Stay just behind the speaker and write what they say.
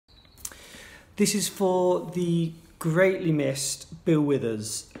This is for the greatly missed Bill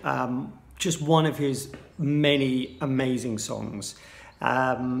Withers, just one of his many amazing songs.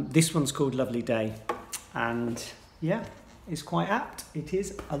 This one's called Lovely Day, and yeah, it's quite apt. It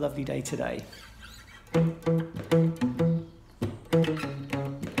is a lovely day today.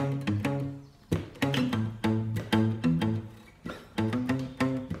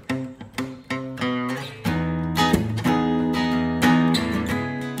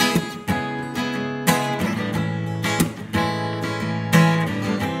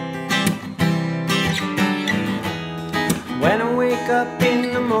 When I wake up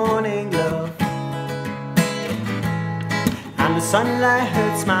in the morning, love, and the sunlight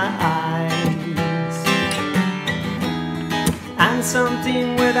hurts my eyes, and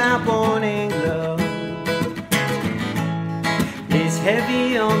something without warning, love, is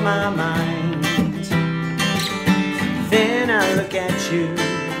heavy on my mind. Then I look at you,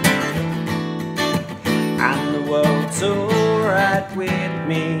 and the world's alright with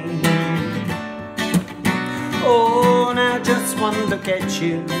me. Oh, now just one look at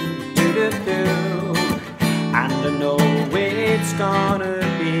you, do-do-do, and I know it's gonna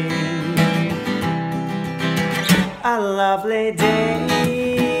be a lovely day.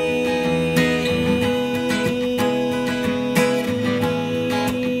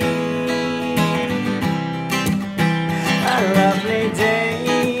 A lovely day.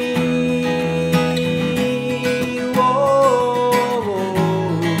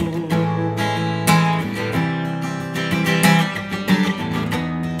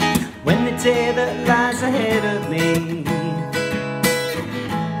 Day that lies ahead of me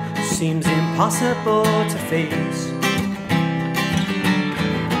seems impossible to face,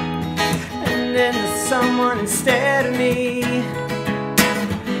 and then there's someone instead of me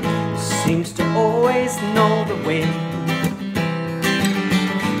seems to always know the way.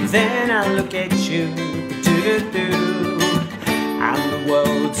 Then I look at you, do-do-do, and the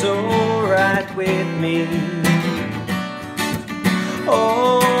world's alright with me.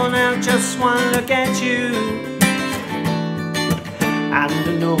 Oh, now just one look at you, and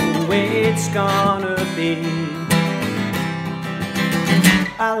I know it's gonna be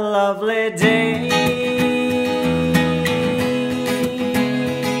a lovely day.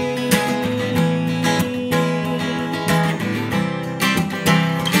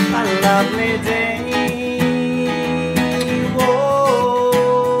 A lovely day.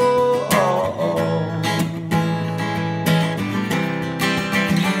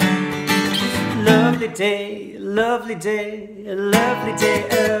 Lovely day, lovely day, a lovely day,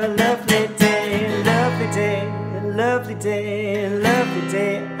 a lovely day, lovely day, a lovely day, a lovely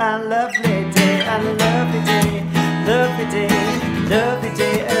day, a lovely day, a lovely day, lovely day, lovely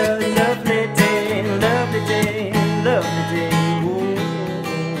day, a lovely day, lovely day, lovely day.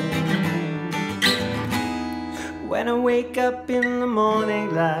 When I wake up in the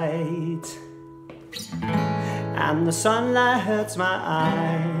morning light and the sunlight hurts my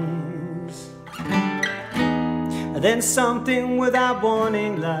eyes, then something without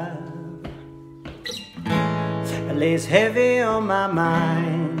warning, love, lays heavy on my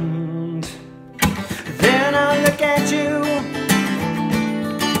mind. Then I look at you,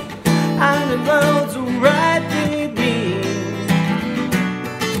 and the road's right with me.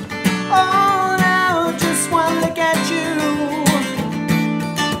 Oh, now just one look at you,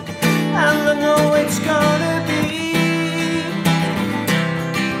 and I know it's gonna be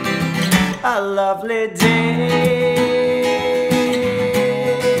a lovely day.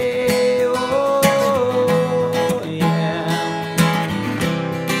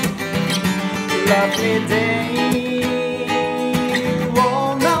 Lovely day.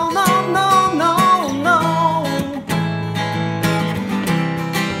 Oh, no, no, no, no, no.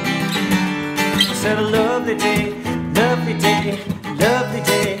 I said a lovely day, lovely day, lovely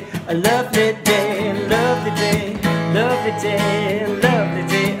day, a lovely day, lovely day, lovely day, lovely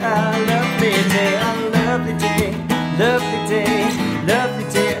day, a lovely day, a lovely day, lovely day, lovely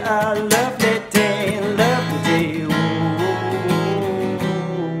day, a lovely day, lovely day.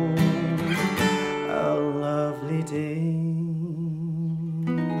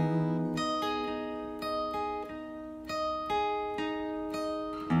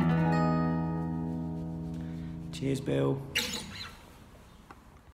 Cheers, Bill.